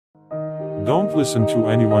Don't listen to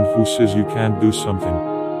anyone who says you can't do something.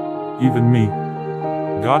 Even me.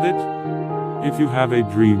 Got it? If you have a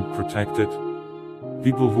dream, protect it.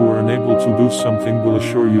 People who are unable to do something will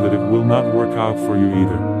assure you that it will not work out for you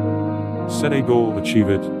either. Set a goal, achieve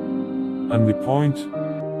it. And the point?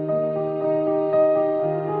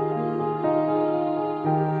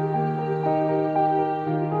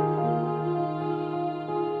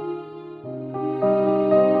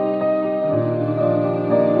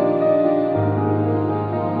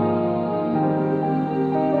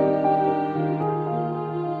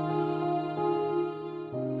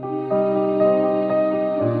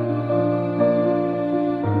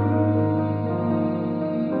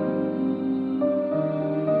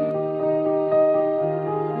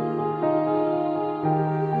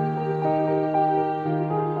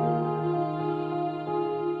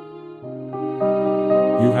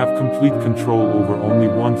 You have complete control over only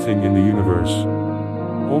one thing in the universe.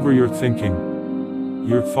 Over your thinking.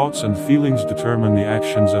 Your thoughts and feelings determine the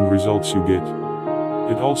actions and results you get.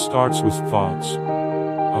 It all starts with thoughts.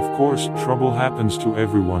 Of course, trouble happens to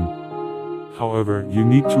everyone. However, you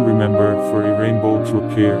need to remember, for a rainbow to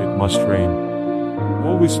appear, it must rain.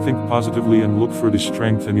 Always think positively and look for the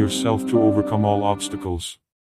strength in yourself to overcome all obstacles.